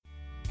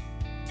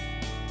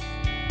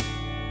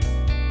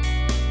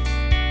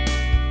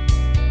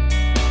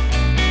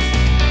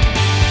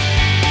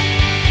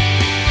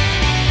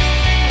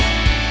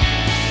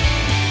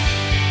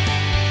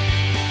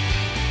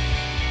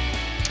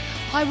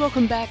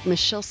welcome back.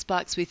 Michelle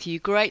Sparks with you.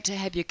 Great to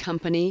have your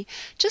company.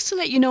 Just to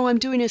let you know, I'm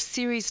doing a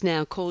series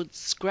now called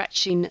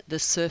Scratching the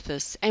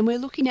Surface, and we're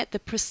looking at the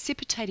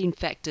precipitating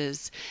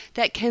factors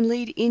that can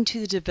lead into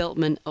the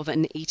development of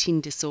an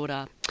eating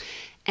disorder.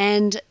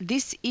 And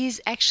this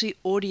is actually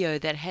audio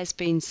that has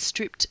been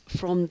stripped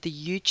from the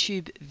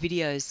YouTube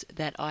videos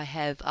that I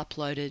have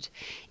uploaded.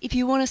 If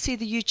you want to see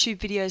the YouTube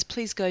videos,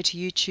 please go to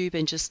YouTube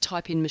and just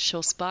type in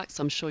Michelle Sparks.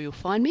 I'm sure you'll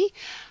find me.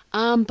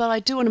 But I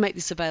do want to make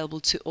this available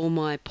to all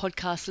my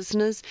podcast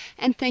listeners,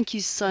 and thank you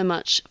so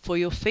much for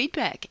your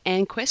feedback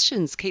and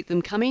questions. Keep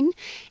them coming.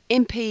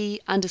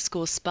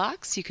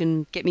 MP_Sparks. You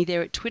can get me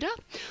there at Twitter,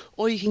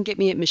 or you can get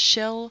me at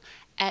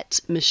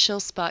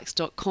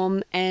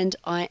michellesparks.com, and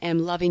I am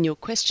loving your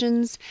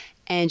questions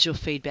and your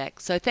feedback.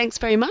 So thanks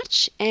very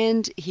much,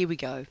 and here we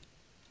go.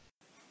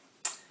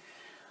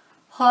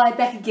 Hi,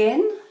 back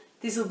again.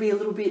 This will be a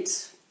little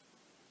bit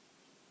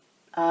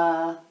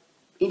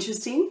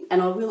interesting,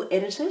 and I will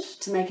edit it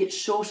to make it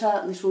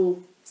shorter little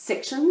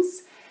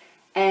sections.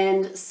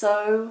 And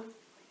so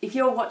if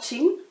you're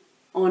watching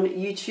on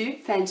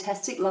YouTube,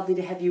 fantastic, lovely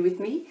to have you with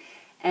me.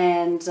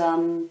 And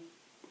I'm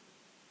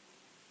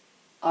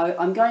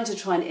going to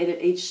try and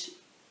edit each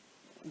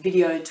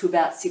video to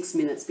about 6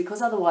 minutes,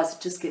 because otherwise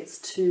it just gets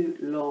too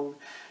long.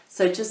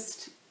 So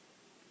just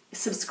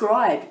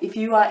subscribe. If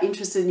you are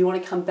interested and you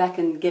want to come back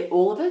and get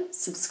all of it,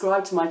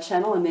 subscribe to my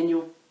channel, and then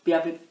you'll be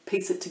able to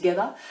piece it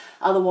together.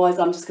 Otherwise,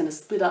 I'm just going to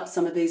split up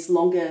some of these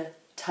longer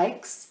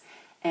takes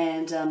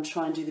and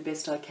try and do the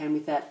best I can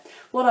with that.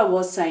 What I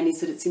was saying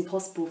is that it's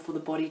impossible for the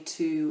body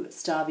to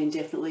starve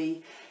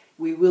indefinitely.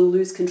 We will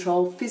lose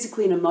control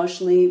physically and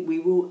emotionally.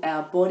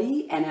 Our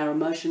body and our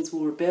emotions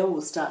will rebel.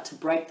 We'll start to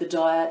break the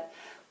diet.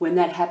 When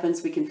that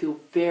happens, we can feel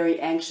very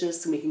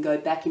anxious, and we can go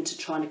back into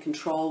trying to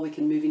control. We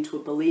can move into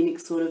a bulimic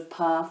sort of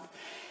path.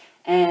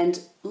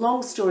 And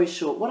long story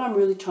short, what I'm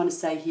really trying to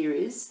say here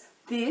is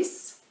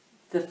this: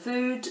 the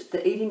food,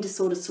 the eating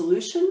disorder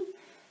solution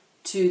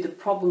to the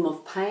problem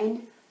of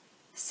pain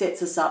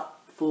sets us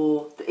up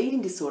for the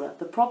eating disorder,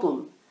 the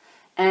problem.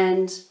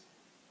 And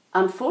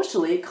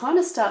unfortunately, it kind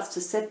of starts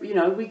to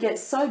we get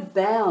so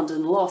bound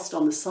and lost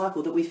on the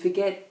cycle that we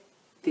forget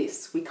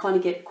this. We kind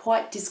of get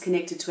quite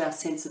disconnected to our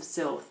sense of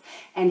self.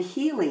 And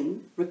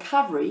healing,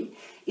 recovery,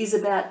 is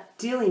about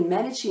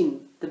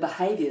managing the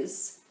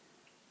behaviours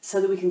so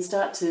that we can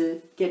start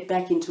to get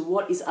back into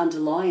what is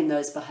underlying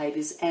those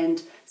behaviours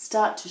and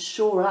start to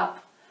shore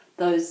up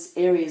those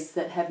areas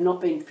that have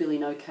not been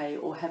feeling okay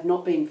or have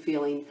not been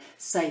feeling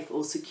safe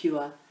or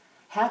secure.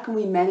 How can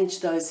we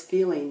manage those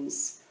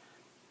feelings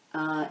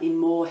in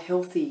more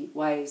healthy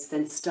ways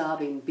than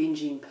starving,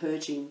 binging,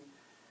 purging?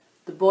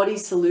 The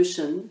body's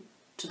solution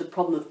to the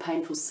problem of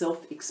painful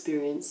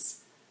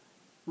self-experience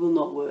will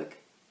not work.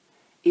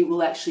 It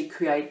will actually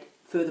create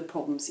further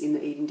problems in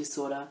the eating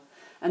disorder.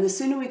 And the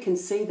sooner we can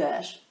see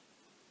that,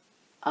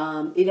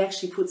 it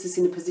actually puts us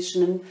in a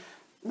position. And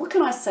what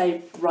can I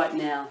say right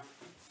now?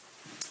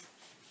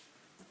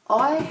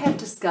 I have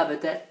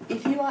discovered that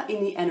if you are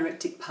in the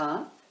anorectic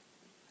path,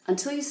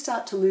 until you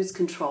start to lose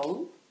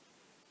control,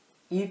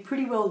 you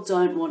pretty well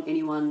don't want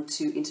anyone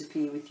to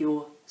interfere with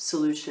your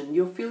solution.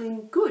 You're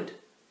feeling good.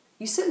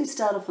 You certainly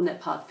start off on that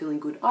path feeling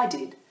good. I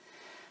did.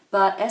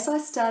 But as I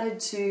started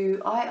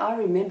to, I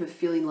remember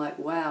feeling like,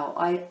 wow,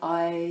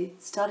 I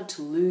started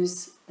to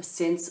lose a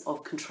sense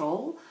of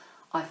control.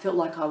 I felt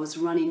like I was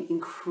running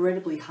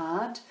incredibly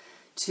hard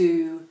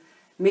to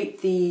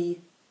meet the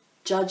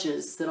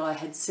judges that I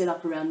had set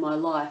up around my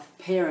life,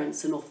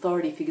 parents and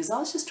authority figures. I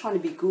was just trying to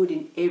be good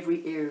in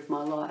every area of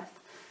my life.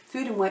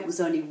 Food and weight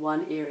was only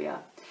one area.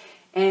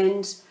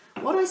 And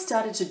what I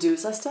started to do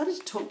is I started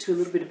to talk to you a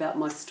little bit about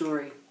my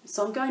story.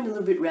 So I'm going a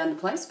little bit around the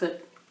place,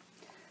 but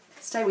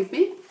stay with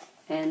me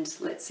and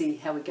let's see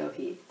how we go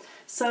here.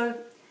 So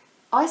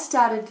I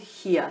started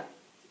here,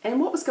 and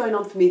what was going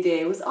on for me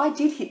there was I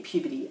did hit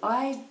puberty.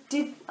 I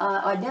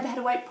never had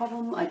a weight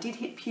problem. I did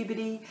hit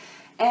puberty,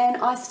 and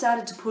I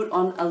started to put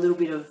on a little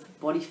bit of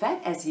body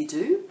fat, as you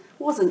do.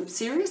 It wasn't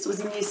serious. It was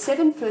in year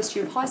 7, first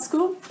year of high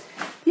school.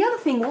 The other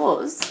thing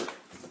was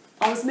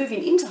I was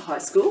moving into high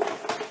school,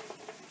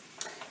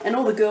 and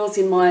all the girls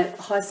in my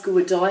high school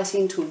were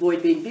dieting to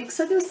avoid being big.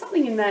 So there was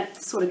something in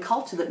that sort of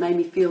culture that made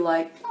me feel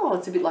like, oh,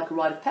 it's a bit like a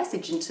rite of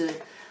passage into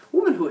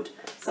womanhood.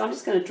 So I'm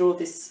just going to draw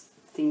this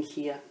thing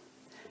here.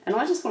 And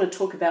I just want to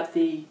talk about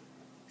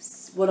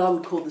what I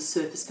would call the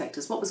surface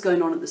factors, what was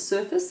going on at the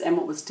surface and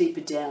what was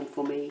deeper down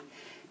for me.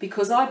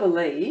 Because I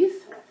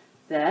believe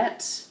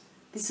that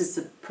this is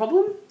the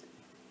problem,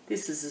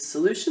 this is the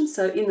solution.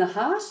 So in the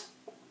heart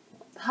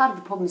of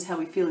the problem is how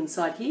we feel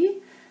inside here.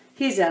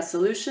 Here's our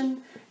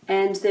solution.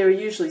 And there are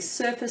usually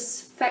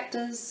surface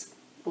factors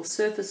or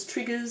surface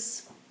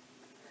triggers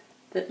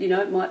that,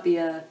 it might be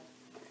a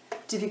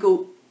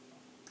difficult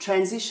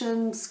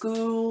transition,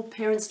 school,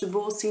 parents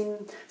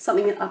divorcing.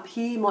 Something up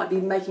here might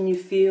be making you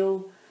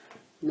feel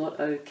not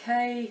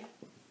okay,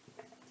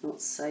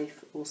 not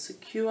safe or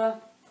secure.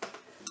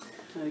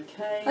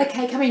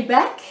 Okay, coming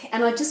back,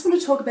 and I just want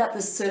to talk about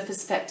the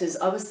surface factors.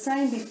 I was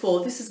saying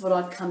before, this is what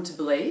I've come to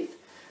believe.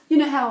 You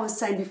know how I was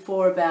saying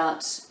before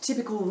about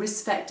typical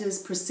risk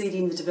factors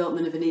preceding the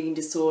development of an eating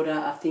disorder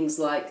are things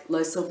like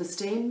low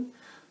self-esteem,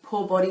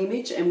 poor body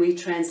image, and we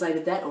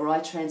translated that, or I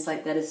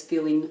translate that as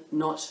feeling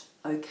not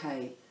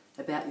okay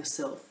about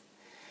yourself.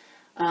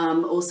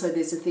 Also,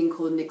 there's a thing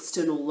called an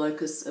external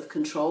locus of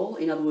control.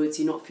 In other words,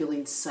 you're not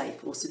feeling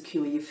safe or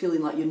secure. You're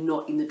feeling like you're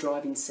not in the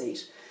driving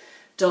seat.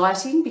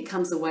 Dieting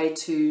becomes a way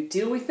to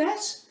deal with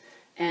that.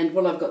 And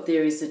what I've got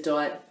there is a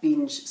diet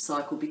binge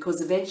cycle,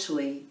 because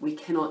eventually we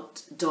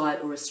cannot diet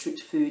or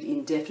restrict food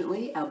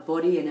indefinitely. Our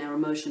body and our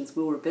emotions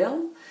will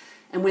rebel.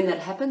 And when that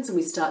happens and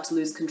we start to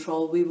lose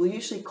control, we will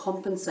usually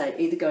compensate,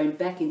 either going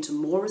back into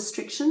more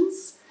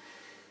restrictions,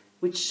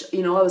 which,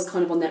 you know, I was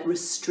kind of on that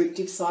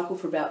restrictive cycle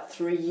for about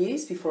 3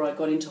 years before I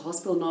got into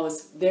hospital, and I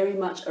was very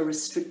much a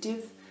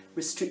restricting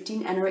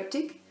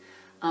anorectic.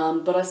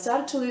 But I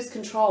started to lose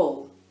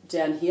control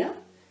down here,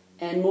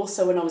 and more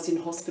so when I was in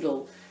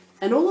hospital.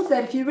 And all of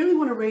that, if you really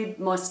want to read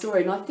my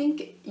story, and I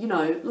think, you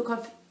know, look,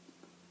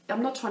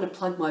 I'm not trying to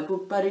plug my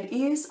book, but it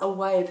is a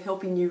way of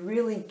helping you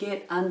really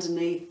get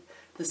underneath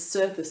the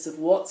surface of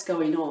what's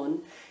going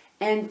on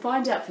and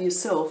find out for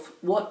yourself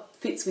what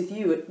fits with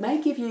you. It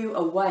may give you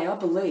a way, I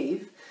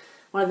believe.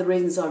 One of the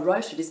reasons I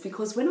wrote it is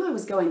because when I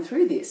was going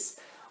through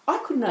this, I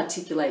couldn't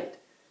articulate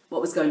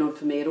what was going on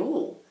for me at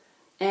all.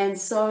 And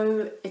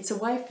so it's a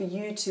way for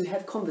you to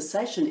have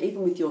conversation,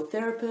 even with your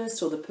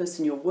therapist or the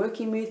person you're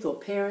working with or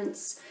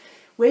parents,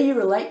 where you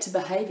relate to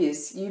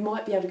behaviours. You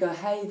might be able to go,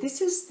 hey,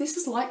 this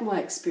is like my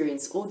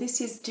experience, or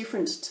this is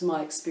different to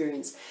my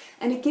experience.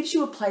 And it gives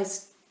you a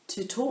place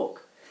to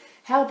talk.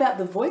 How about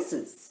the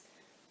voices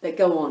that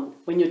go on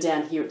when you're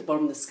down here at the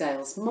bottom of the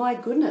scales? My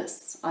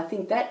goodness, I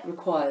think that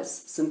requires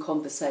some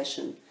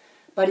conversation.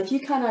 But if you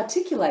can't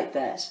articulate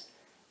that,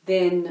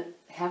 then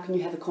how can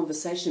you have a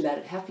conversation about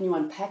it? How can you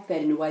unpack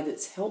that in a way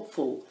that's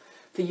helpful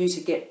for you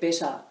to get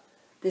better?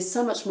 There's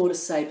so much more to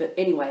say, but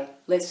anyway,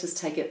 let's just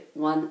take it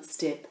one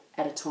step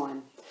at a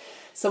time.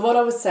 So what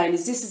I was saying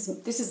is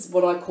this is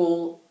what I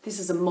call, this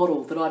is a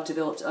model that I've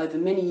developed over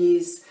many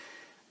years,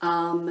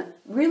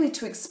 really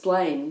to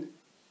explain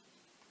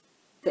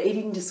the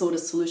eating disorder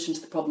solution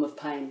to the problem of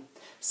pain.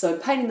 So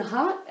pain in the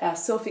heart, our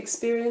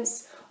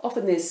self-experience,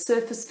 often there's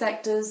surface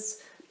factors,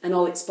 and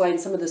I'll explain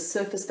some of the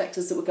surface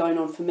factors that were going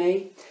on for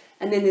me.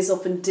 And then there's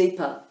often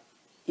deeper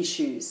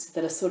issues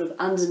that are sort of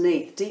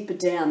underneath, deeper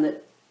down,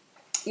 that,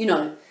 you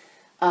know,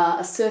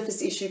 a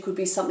surface issue could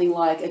be something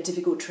like a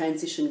difficult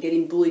transition,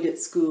 getting bullied at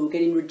school,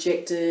 getting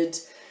rejected,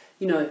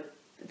 you know,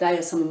 they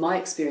are some of my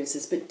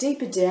experiences. But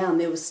deeper down,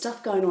 there was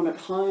stuff going on at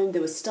home,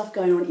 there was stuff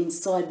going on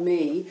inside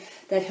me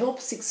that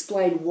helps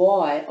explain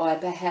why I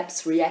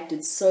perhaps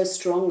reacted so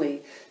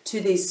strongly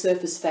to these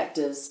surface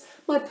factors.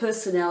 My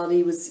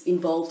personality was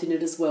involved in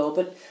it as well,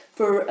 but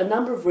for a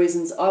number of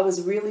reasons, I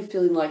was really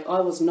feeling like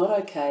I was not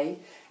okay.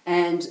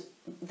 And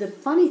the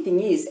funny thing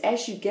is,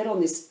 as you get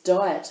on this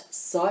diet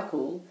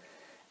cycle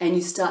and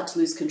you start to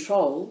lose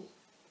control,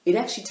 it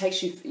actually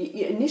takes you,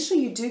 initially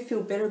you do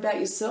feel better about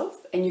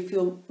yourself and you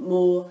feel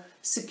more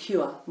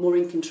secure, more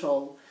in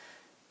control.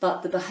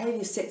 But the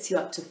behaviour sets you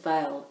up to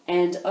fail.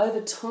 And over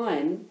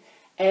time,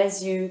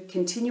 as you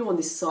continue on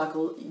this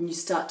cycle and you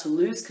start to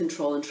lose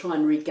control and try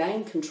and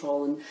regain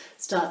control and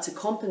start to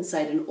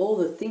compensate and all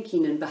the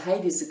thinking and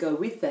behaviours that go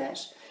with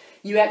that,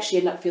 you actually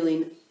end up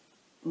feeling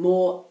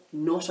more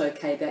not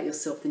okay about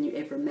yourself than you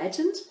ever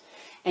imagined.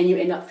 And you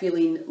end up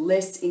feeling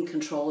less in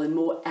control and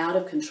more out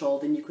of control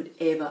than you could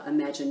ever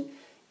imagine.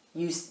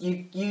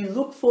 You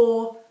look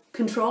for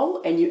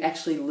control and you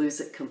actually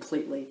lose it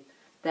completely.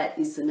 That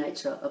is the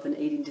nature of an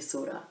eating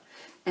disorder.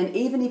 And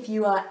even if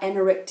you are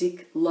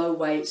anorectic, low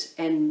weight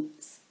and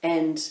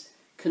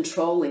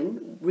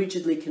controlling,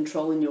 rigidly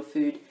controlling your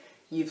food,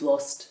 you've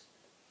lost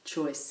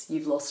choice,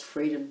 you've lost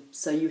freedom.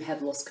 So you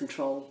have lost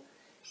control.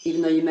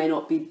 Even though you may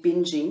not be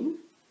binging,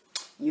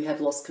 you have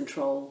lost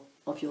control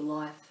of your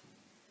life.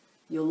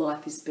 Your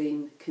life is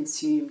being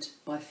consumed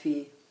by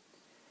fear.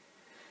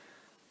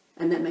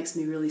 And that makes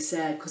me really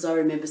sad, because I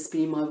remember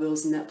spinning my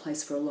wheels in that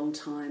place for a long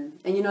time.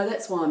 And you know,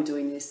 that's why I'm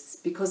doing this,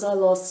 because I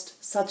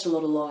lost such a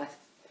lot of life.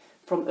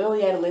 From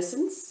early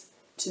adolescence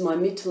to my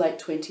mid to late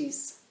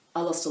 20s,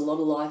 I lost a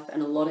lot of life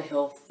and a lot of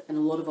health and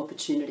a lot of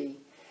opportunity.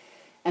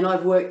 And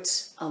I've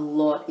worked a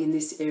lot in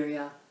this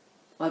area.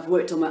 I've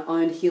worked on my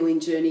own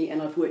healing journey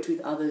and I've worked with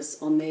others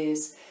on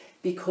theirs,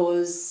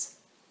 because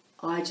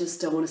I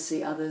just don't want to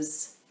see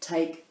others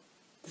take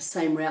the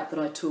same route that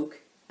I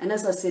took. And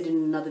as I said in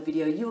another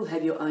video, you'll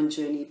have your own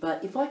journey,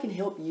 but if I can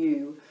help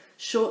you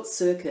short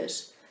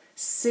circuit,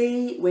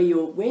 see where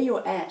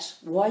you're at,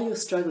 why you're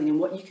struggling and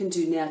what you can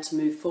do now to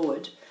move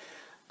forward,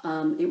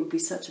 it would be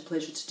such a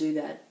pleasure to do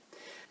that.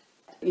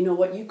 You know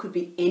what, you could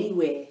be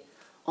anywhere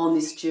on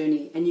this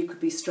journey and you could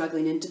be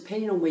struggling, and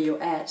depending on where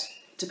you're at,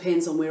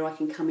 depends on where I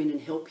can come in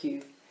and help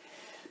you.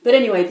 But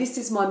anyway, this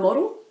is my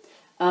model.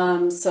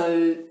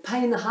 So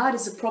pain in the heart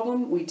is a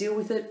problem. We deal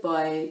with it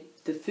by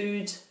the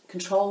food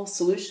control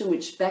solution,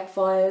 which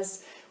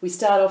backfires. We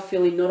start off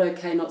feeling not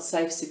okay, not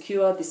safe,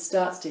 secure. This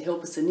starts to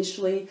help us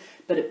initially,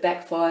 but it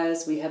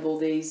backfires. We have all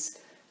these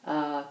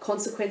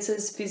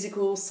consequences: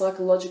 physical,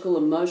 psychological,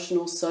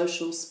 emotional,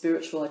 social,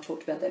 spiritual. I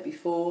talked about that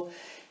before.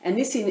 And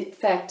this, in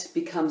fact,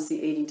 becomes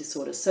the eating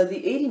disorder. So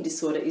the eating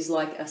disorder is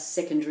like a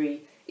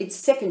secondary, it's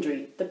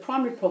secondary. The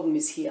primary problem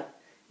is here.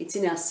 It's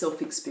in our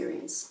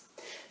self-experience.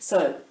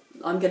 So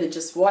I'm going to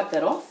just wipe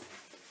that off.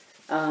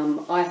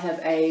 I have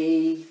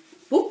a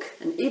book,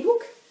 an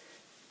ebook,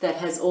 that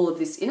has all of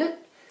this in it.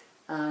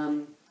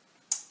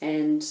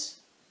 And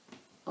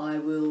I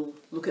will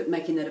look at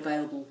making that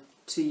available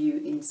to you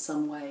in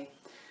some way.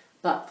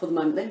 But for the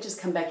moment, let me just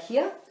come back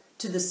here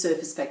to the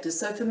surface factors.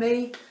 So for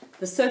me,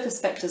 the surface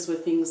factors were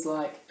things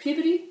like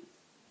puberty.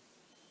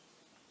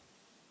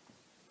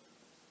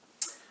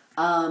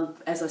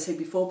 As I said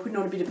before, putting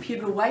on a bit of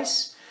pubertal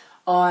weight.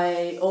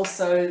 I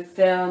also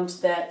found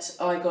that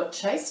I got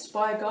chased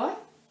by a guy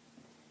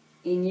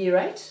in year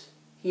 8.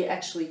 He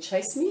actually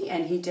chased me,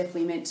 and he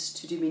definitely meant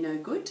to do me no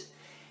good.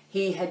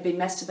 He had been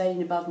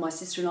masturbating above my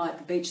sister and I at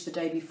the beach the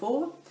day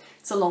before.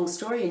 It's a long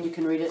story, and you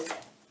can read it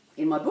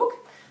in my book.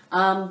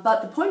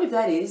 But the point of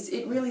that is,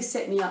 it really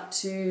set me up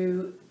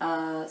to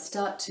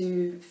start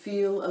to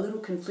feel a little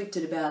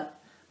conflicted about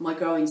my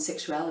growing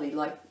sexuality,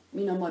 like,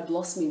 you know, my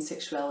blossoming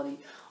sexuality.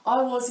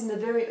 I was in the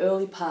very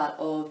early part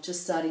of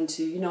just starting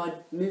to, you know,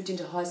 I'd moved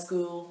into high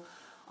school,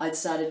 I'd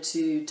started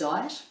to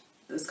diet.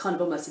 It was kind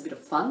of almost a bit of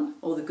fun.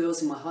 All the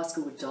girls in my high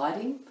school were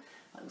dieting.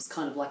 It was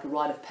kind of like a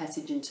rite of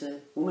passage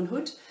into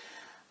womanhood.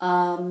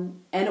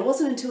 And it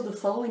wasn't until the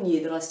following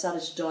year that I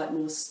started to diet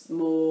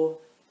more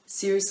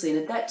seriously. And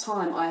at that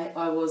time,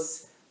 I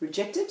was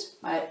rejected.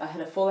 I had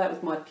a fallout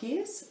with my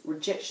peers.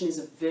 Rejection is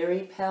a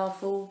very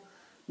powerful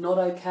not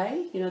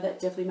okay. You know,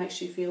 that definitely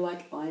makes you feel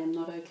like I am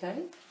not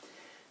okay.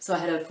 So I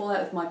had a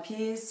fallout with my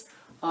peers.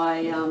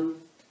 I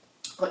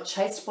got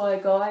chased by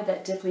a guy.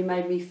 That definitely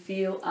made me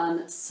feel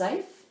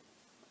unsafe.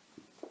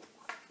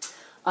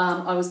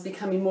 I was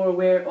becoming more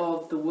aware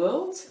of the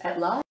world at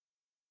large.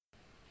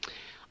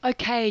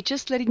 Okay,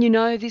 just letting you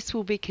know this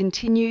will be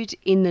continued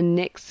in the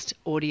next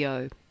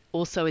audio,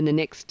 also in the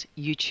next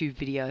YouTube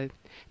video.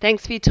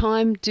 Thanks for your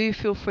time. Do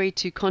feel free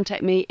to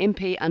contact me,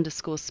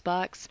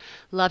 MP_Sparks.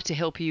 Love to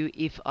help you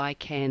if I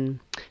can.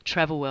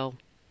 Travel well.